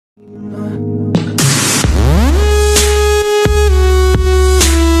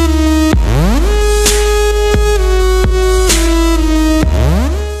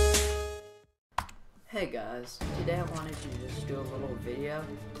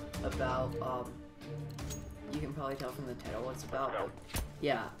about, you can probably tell from the title what it's about, but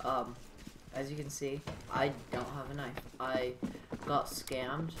yeah, as you can see, I don't have a knife. I got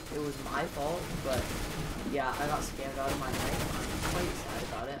scammed. It was my fault, but yeah, I got scammed out of my knife. I'm quite sad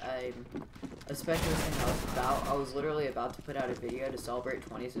about it. Especially the thing I was about. I was literally about to put out a video to celebrate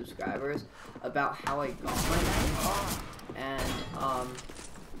 20 subscribers about how I got my knife, and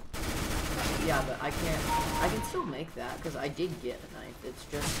yeah, but I can still make that because I did get a knife. It's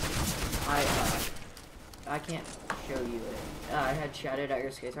just I can't show you it. I had shouted at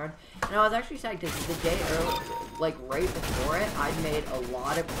your skate card, and I was actually sad because the day early, like right before it, I made a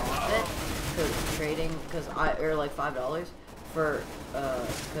lot of profit because trading, or like $5 for,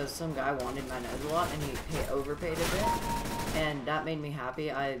 because some guy wanted my knives a lot and he overpaid a bit, and that made me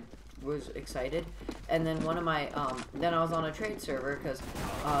happy. I was excited, and then one of my, then I was on a trade server because, the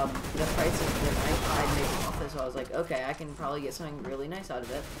price of the knife I made profit, so I was like, okay, I can probably get something really nice out of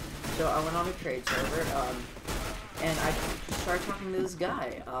it. So I went on a trade server, and I started talking to this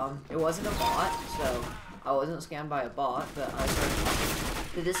guy. It wasn't a bot, so I wasn't scammed by a bot, but I started talking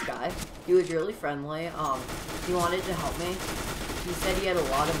to this guy. He was really friendly. He wanted to help me. He said he had a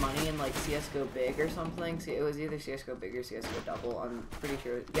lot of money in like CSGO Big or something. See, it was either CSGO Big or CSGO Double. I'm pretty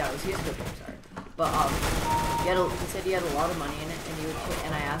sure. Yeah, it was CSGO Big. Sorry, but he said he had a lot of money in it, and he would.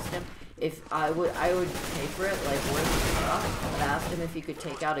 And I asked him if I would pay for it, like worth the stuff. I asked him if he could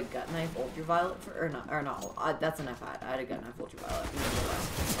take out a gut knife ultraviolet for, or not. That's a knife I had a gut knife ultraviolet.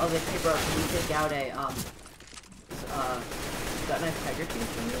 I was like, hey bro, can you take out a gut knife tiger tooth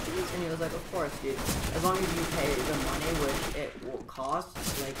for me, please? And he was like, of course, dude. As long as you pay the money, which it will cost,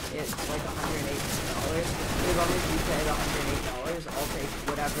 like it's like $108. As long as you pay the $108, I'll take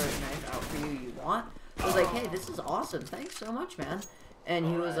whatever knife out for you want. I was like, hey, this is awesome. Thanks so much, man. And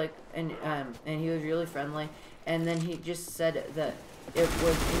he was like, and he was really friendly. And then he just said that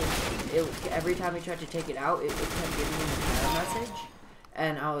every time he tried to take it out, it kept giving him an error message.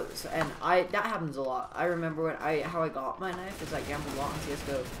 And that happens a lot. I remember how I got my knife is I gambled a lot on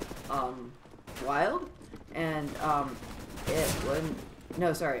CSGO, Wild, and, it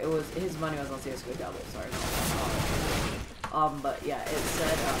was, his money was on CSGO Double, sorry. But yeah, it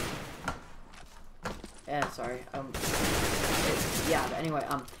said, but anyway,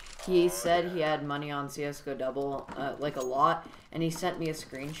 he said he had money on CSGO Double, like a lot, and he sent me a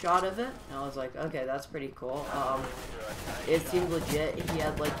screenshot of it, and I was like, okay, that's pretty cool. It seemed legit. He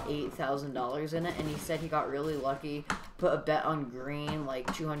had like $8,000 in it, and he said he got really lucky, put a bet on green, like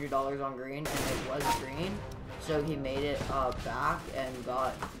 $200 on green, and it was green, so he made it back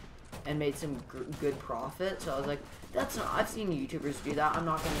and made some good profit. So I was like, I've seen YouTubers do that. I'm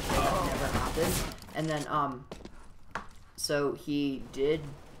not gonna say that never happened. And then so he did.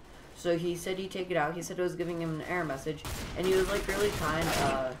 So he said he'd take it out. He said it was giving him an error message, and he was like really kind.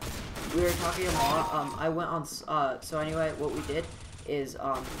 We were talking a lot. I went on. So anyway, what we did is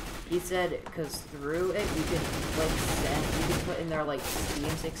he said because through it you can like you can put in their like Steam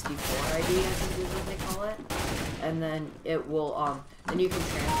 64 ID, I think is what they call it, and then it will then you can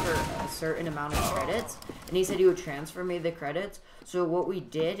transfer a certain amount of credits. And he said he would transfer me the credits. So what we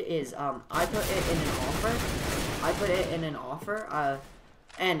did is I put it in an offer.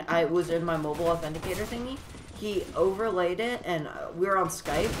 And I was in my mobile authenticator thingy. He overlaid it, and we were on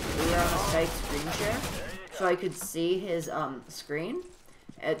Skype. We were on a Skype screen share, so I could see his screen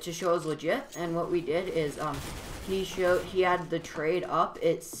to show it was legit. And what we did is he had the trade up.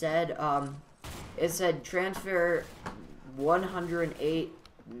 It said transfer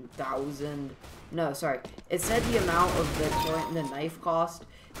 108,000. No, sorry. It said the amount of the knife cost.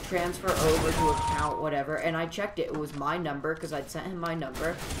 Transfer over to account, whatever, and I checked it. It was my number because I'd sent him my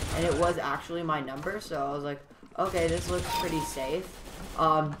number, and it was actually my number. So I was like, okay, this looks pretty safe.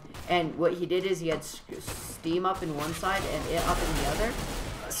 And what he did is he had Steam up in one side and it up in the other.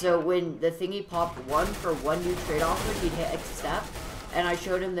 So when the thingy popped one for one new trade offer, he'd hit accept, and I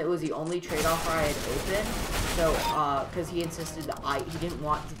showed him that it was the only trade offer I had opened. So because he insisted that he didn't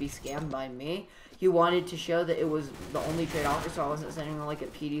want to be scammed by me. He wanted to show that it was the only trade offer, so I wasn't sending him like a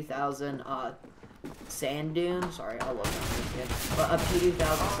P2000 sand dune. Sorry, I love that skin. But a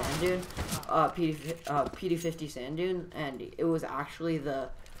P2000 sand dune, PD50 sand dune, and it was actually the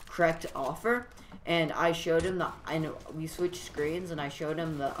correct offer. And I showed him we switched screens, and I showed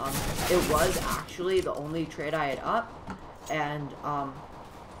him it was actually the only trade I had up, and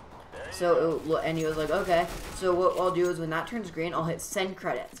and he was like, okay, so what I'll do is when that turns green, I'll hit send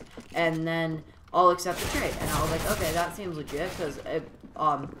credits, and then I'll accept the trade. And I was like, okay, that seems legit, because and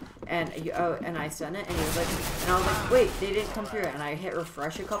I sent it, and he was like, and I was like, wait, they didn't come through. And I hit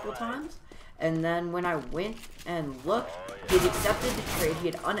refresh a couple times, And then when I went and looked, he'd accepted the trade. He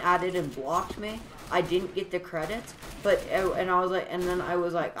had unadded and blocked me. I didn't get the credits, but and I was like, and then I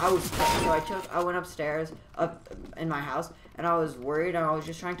was like, I was so I went upstairs up in my house, and I was worried. And I was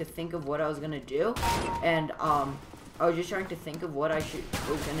just trying to think of what I was gonna do, and I was just trying to think of what I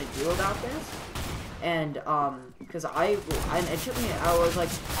was gonna do about this. And because it took me, I was like,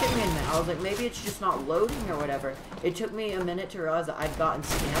 took me a minute. I was like, maybe it's just not loading or whatever. It took me a minute to realize that I'd gotten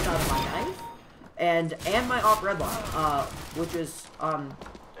scammed out of my knife and my op red line, which was a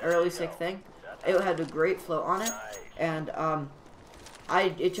really sick thing. It had a great float on it, and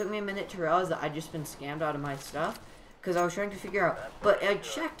it took me a minute to realize that I'd just been scammed out of my stuff. Because I was trying to figure out, but I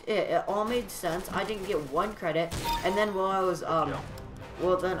checked it. It all made sense. I didn't get one credit, and then while I was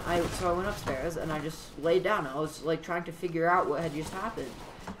well, then I went upstairs and I just laid down. I was like trying to figure out what had just happened,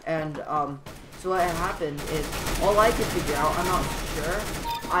 and so what had happened is all I could figure out. I'm not sure.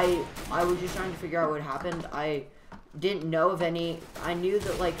 I was just trying to figure out what happened. I didn't know of any. I knew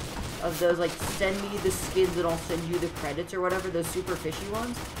that like of those like send me the skins and I'll send you the credits or whatever. Those super fishy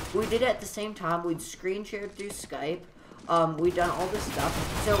ones. We did it at the same time. We'd screen shared through Skype. We'd done all this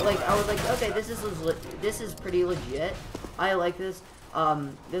stuff. So like I was like, okay, this is pretty legit. I like this.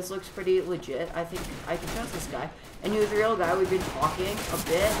 This looks pretty legit. I think I can trust this guy. And he was a real guy. We've been talking a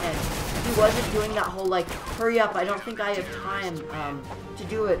bit, and he wasn't doing that whole, like, hurry up, I don't think I have time, to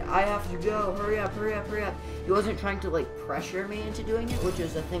do it. I have to go. Hurry up, hurry up, hurry up. He wasn't trying to, like, pressure me into doing it, which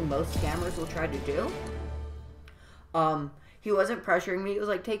is a thing most scammers will try to do. He wasn't pressuring me. He was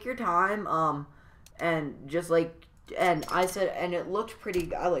like, take your time, and just, like, and I said, and it looked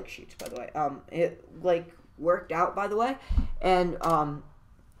pretty, I like sheets, by the way. It, like, worked out, by the way, and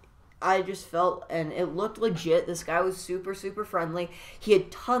I just felt, and it looked legit. This guy was super friendly. He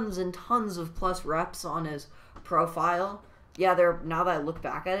had tons and tons of plus reps on his profile. Yeah, now that I look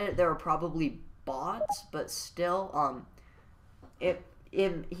back at it, there were probably bots, but still, he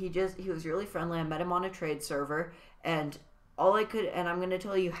was really friendly. I met him on a trade server, and I'm gonna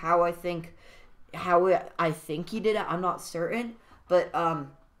tell you how I think he did it. I'm not certain, but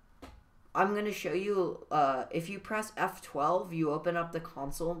I'm going to show you, if you press F12, you open up the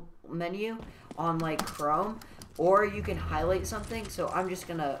console menu on, like, Chrome, or you can highlight something. So I'm just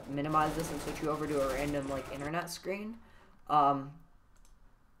going to minimize this and switch you over to a random, like, internet screen. You're on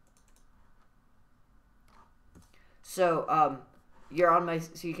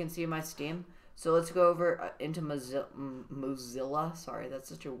so you can see my Steam. So let's go over into Mozilla. Sorry, that's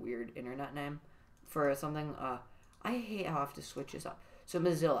such a weird internet name for something. I hate how I have to switch this up. So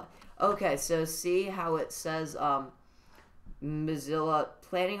Mozilla. Okay, so see how it says Mozilla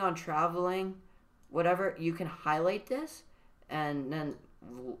planning on traveling, whatever. You can highlight this and then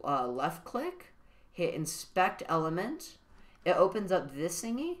left click, hit inspect element. It opens up this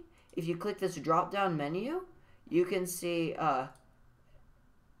thingy. If you click this drop down menu, you can see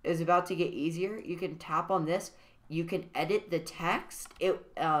it's about to get easier. You can tap on this. You can edit the text.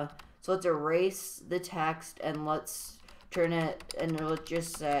 So let's erase the text and let's turn it, and let's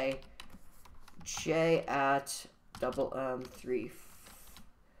just say J at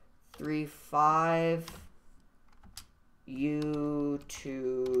 ~335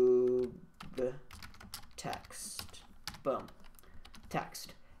 YouTube text. Boom.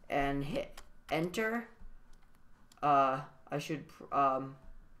 Text. And hit enter. I should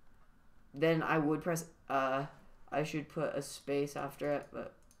then I would press I should put a space after it,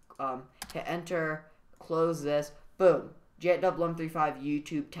 but hit enter, close this, boom. Jet135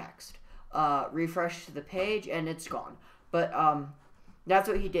 YouTube text. Refresh the page and it's gone. But that's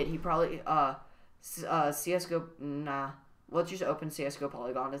what he did. He probably CS:GO. Nah, let's just open CS:GO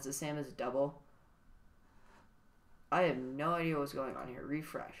Polygon. It's the same as double. I have no idea what's going on here.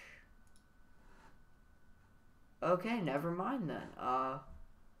 Refresh. Okay, never mind then.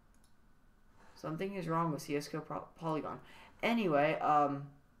 Something is wrong with CS:GO Polygon. Anyway,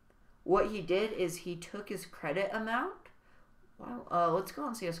 what he did is he took his credit amount. Well, let's go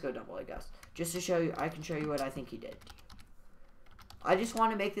on CS:GO double, I guess, just to show you. I can show you what I think he did. I just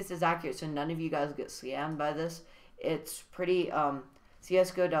want to make this as accurate so none of you guys get scammed by this. It's pretty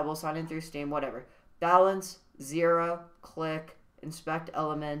CS:GO double, sign in through Steam, whatever. Balance 0, click, inspect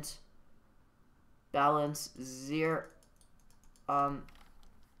element, balance 0,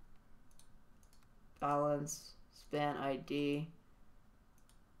 balance, span ID.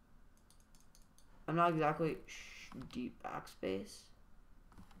 I'm not exactly deep backspace.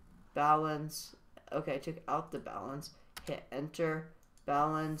 Balance. Okay, I took out the balance. Hit enter.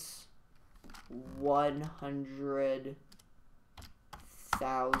 Balance 100,000.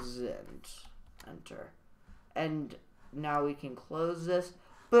 Enter. And now we can close this.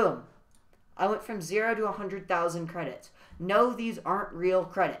 Boom. I went from 0 to 100,000 credits. No, these aren't real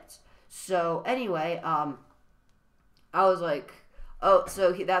credits. So anyway, I was like, oh,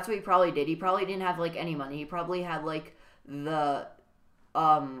 so that's what he probably did. He probably didn't have like any money. He probably had like the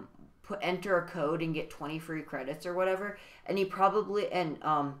enter a code and get 20 free credits or whatever. And he probably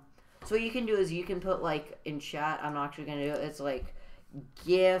so what you can do is you can put like in chat. I'm not actually gonna do it. It's like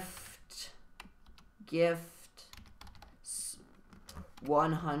gift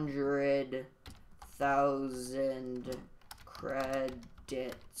 100,000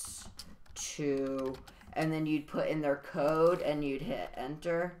 credits to, and then you'd put in their code and you'd hit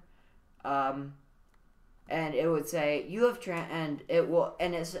enter, and it would say you have and it will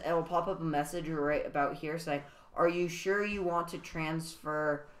pop up a message right about here saying, are you sure you want to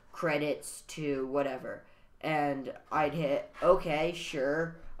transfer credits to whatever? And I'd hit okay,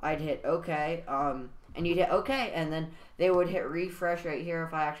 sure. I'd hit okay, and you'd hit okay, and then they would hit refresh right here.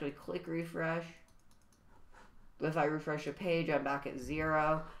 If I actually click refresh, if I refresh the page, I'm back at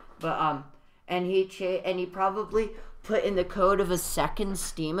 0. But and he probably put in the code of a second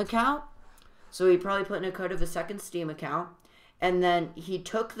Steam account. So he probably put in a code of a second Steam account, and then he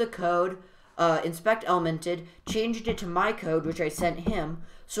took the code, inspect elemented, changed it to my code, which I sent him.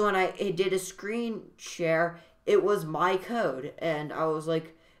 So when I did a screen share, it was my code, and I was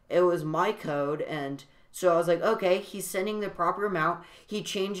like, it was my code, and so I was like, okay, he's sending the proper amount. He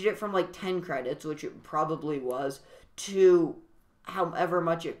changed it from like 10 credits, which it probably was, to however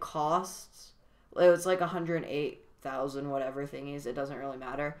much it costs. It was like 108,000 whatever thingies. It doesn't really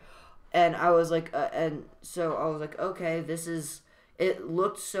matter. And I was like, and so I was like, okay, it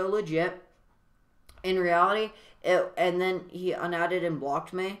looked so legit. In reality, and then he unadded and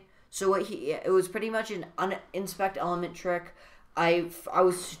blocked me. So it was pretty much an inspect element trick. I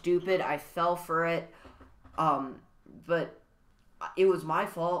was stupid. I fell for it. But it was my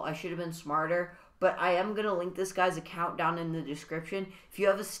fault. I should have been smarter. But I am going to link this guy's account down in the description. If you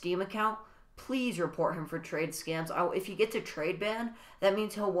have a Steam account, please report him for trade scams. If he gets a trade ban, that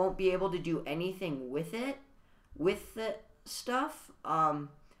means he won't be able to do anything with it, with the stuff.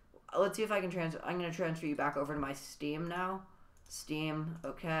 Let's see if I can transfer. I'm going to transfer you back over to my Steam now. Steam,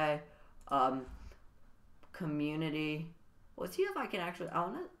 okay. Community. Let's see if I can actually,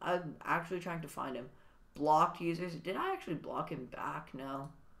 I'm actually trying to find him. Blocked users. Did I actually block him back? No.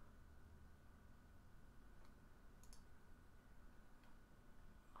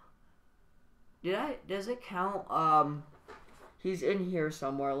 Does it count? He's in here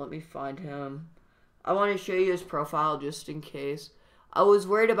somewhere. Let me find him. I want to show you his profile just in case. I was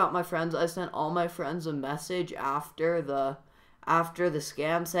worried about my friends. I sent all my friends a message after the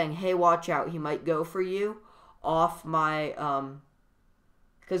scam saying, hey, watch out. He might go for you off my,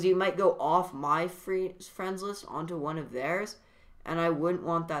 because he might go off my friends list onto one of theirs, and I wouldn't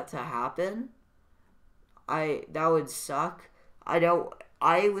want that to happen. That would suck.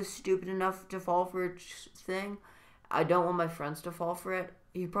 I was stupid enough to fall for a thing. I don't want my friends to fall for it.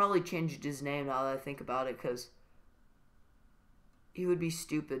 He probably changed his name now that I think about it, because he would be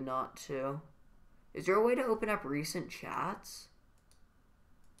stupid not to. Is there a way to open up recent chats?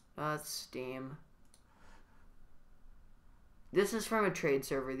 That's Steam. This is from a trade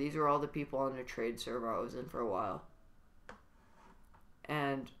server. These are all the people on a trade server I was in for a while.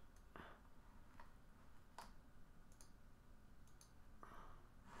 And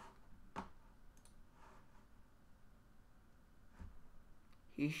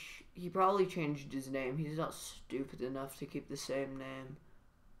he probably changed his name. He's not stupid enough to keep the same name.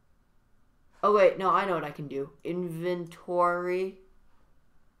 Oh wait, no, I know what I can do. Inventory.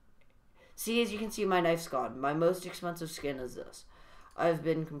 See, as you can see, my knife's gone. My most expensive skin is this. I've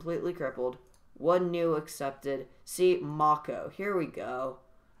been completely crippled. One new accepted. See, Mako. Here we go.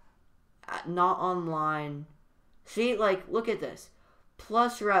 Not online. See, like, look at this.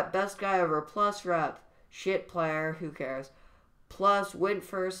 Plus rep, best guy ever. Plus rep, shit player, who cares. Plus went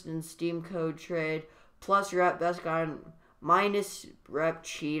first in Steam code trade. Plus rep, best guy. Minus rep,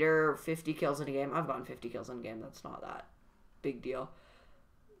 cheater, 50 kills in a game. I've gotten 50 kills in a game. That's not that big deal.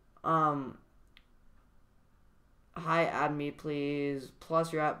 Hi, add me, please.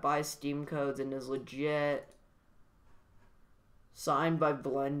 Plus rep, buy Steam codes and is legit. Signed by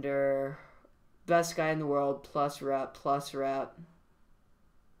Blender. Best guy in the world. Plus rep, plus rep.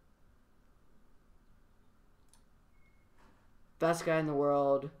 Best guy in the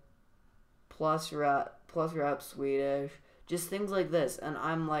world. Plus rep, Swedish. Just things like this. And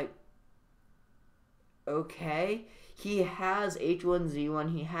I'm like, okay. He has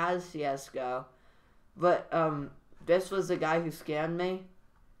H1Z1. He has CSGO. But, this was the guy who scammed me.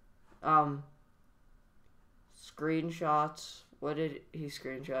 Screenshots. What did he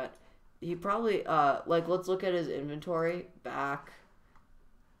screenshot? he probably, like, let's look at his inventory. Back.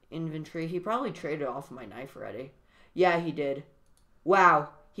 Inventory. He probably traded off my knife already. Yeah, he did. Wow.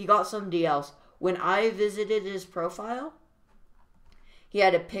 He got some DLs. When I visited his profile, he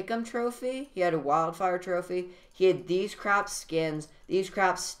had a Pick'em trophy. He had a Wildfire trophy. He had these crap skins, these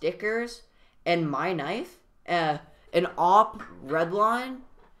crap stickers, and my knife. An op redline.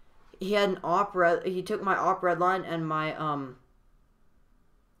 He had an op red. He took my op redline and my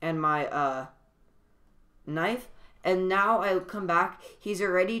knife. And now I come back. He's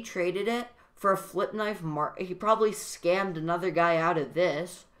already traded it for a flip knife. He probably scammed another guy out of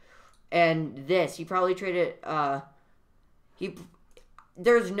this and this. He probably traded.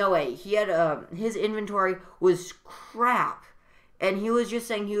 There's no way. He had his inventory was crap. And he was just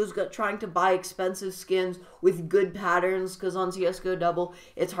saying he was trying to buy expensive skins with good patterns because on CSGO Double,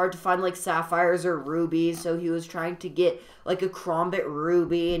 it's hard to find like sapphires or rubies. So he was trying to get like a Crombit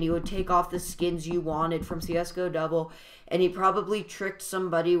ruby and he would take off the skins you wanted from CSGO Double. And he probably tricked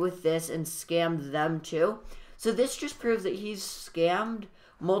somebody with this and scammed them too. So this just proves that he's scammed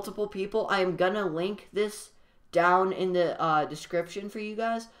multiple people. I am going to link this down in the description for you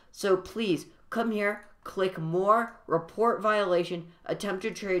guys. So please come here. Click more, report violation,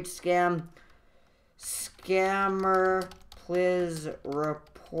 attempted trade scam, scammer, please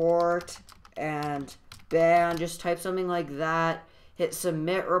report, and ban. Just type something like that, hit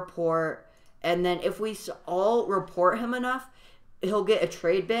submit report, and then if we all report him enough, he'll get a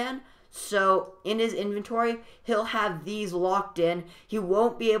trade ban. So in his inventory, he'll have these locked in. He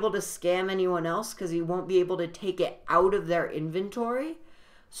won't be able to scam anyone else because he won't be able to take it out of their inventory.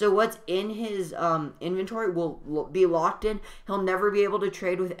 So what's in his inventory will be locked in. He'll never be able to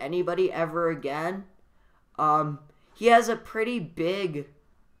trade with anybody ever again. He has a pretty big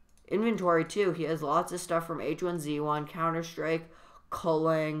inventory too. He has lots of stuff from H1Z1, Counter-Strike,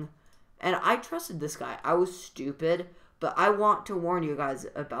 Culling. And I trusted this guy. I was stupid. But I want to warn you guys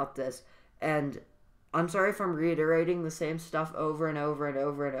about this. And I'm sorry if I'm reiterating the same stuff over and over and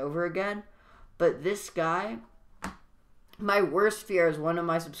over and over again. But this guy... My worst fear is one of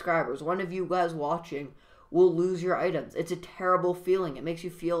my subscribers, one of you guys watching, will lose your items. It's a terrible feeling. It makes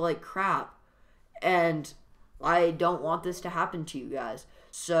you feel like crap. And I don't want this to happen to you guys.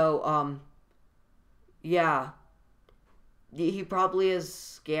 So, yeah. He probably has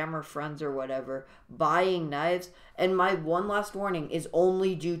scammer friends or whatever buying knives. And my one last warning is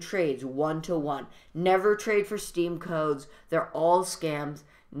only do trades 1-to-1. Never trade for Steam codes. They're all scams.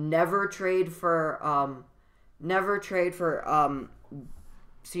 Never trade for,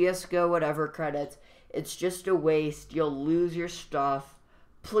 CSGO whatever credits. It's just a waste. You'll lose your stuff.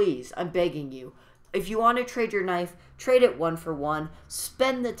 Please, I'm begging you. If you want to trade your knife, trade it 1-for-1.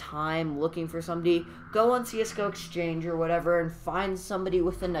 Spend the time looking for somebody. Go on CSGO Exchange or whatever and find somebody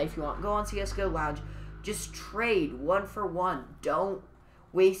with the knife you want. Go on CSGO Lounge. Just trade 1-for-1. Don't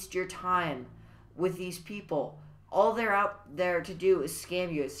waste your time with these people. All they're out there to do is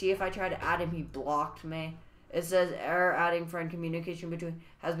scam you. See, if I try to add him, he blocked me. It says error adding friend communication between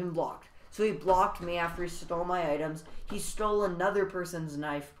has been blocked. So he blocked me after he stole my items. He stole another person's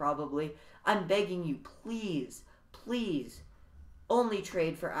knife probably. I'm begging you, please, please, only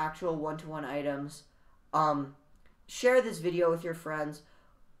trade for actual 1-to-1 items. Share this video with your friends.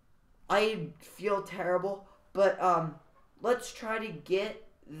 I feel terrible, but let's try to get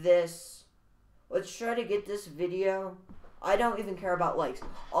this. Let's try to get this video. I don't even care about likes.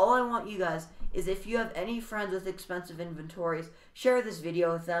 All I want you guys is if you have any friends with expensive inventories, share this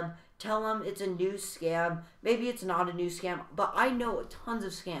video with them. Tell them it's a new scam. Maybe it's not a new scam, but I know tons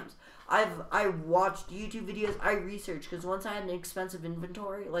of scams. I watched YouTube videos. I researched because once I had an expensive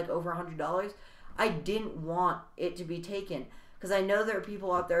inventory, like over $100, I didn't want it to be taken because I know there are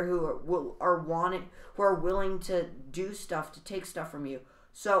people out there who are willing to do stuff to take stuff from you.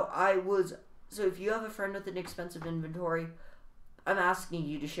 So if you have a friend with an expensive inventory, I'm asking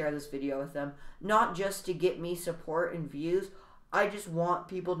you to share this video with them, not just to get me support and views. I just want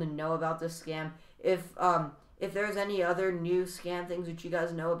people to know about this scam. If there's any other new scam things that you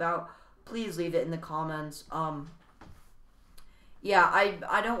guys know about, please leave it in the comments. Yeah,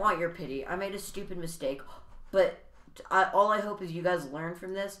 I don't want your pity. I made a stupid mistake, but all I hope is you guys learn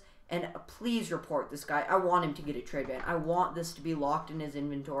from this, and please report this guy. I want him to get a trade ban. I want this to be locked in his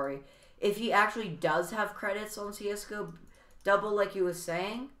inventory. If he actually does have credits on CSGO Double like he was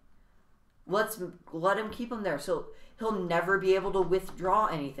saying, let him keep them there so he'll never be able to withdraw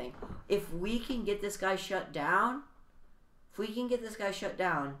anything. If we can get this guy shut down,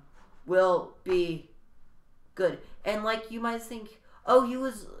 we'll be good. And like you might think, oh,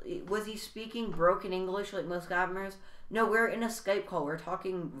 was he speaking broken English like most scammers? No, we're in a Skype call. We're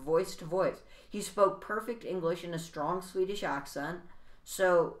talking voice to voice. He spoke perfect English in a strong Swedish accent.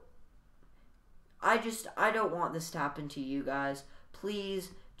 So, I don't want this to happen to you guys.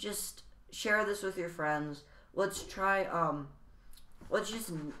 Please, just share this with your friends. Let's try, let's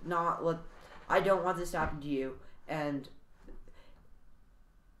just not let, I don't want this to happen to you. And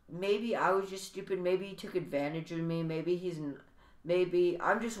maybe I was just stupid. Maybe he took advantage of me. Maybe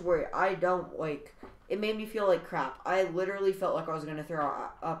I'm just worried. I don't like, it made me feel like crap. I literally felt like I was going to throw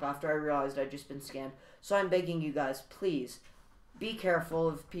up after I realized I'd just been scammed. So I'm begging you guys, please, be careful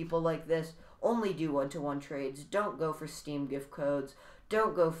of people like this. Only do one-to-one trades. Don't go for Steam gift codes.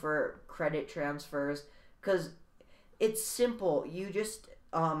 Don't go for credit transfers. Because it's simple. You just,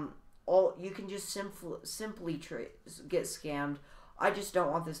 you can just simply get scammed. I just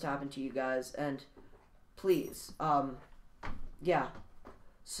don't want this to happen to you guys. And please, yeah.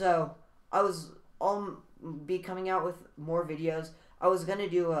 So, I'll be coming out with more videos. I was gonna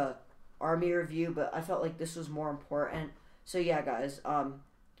do a army review, but I felt like this was more important. So yeah, guys,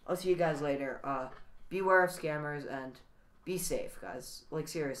 I'll see you guys later. Beware of scammers and be safe, guys. Like,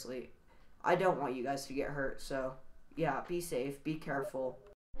 seriously, I don't want you guys to get hurt. So yeah, be safe, be careful.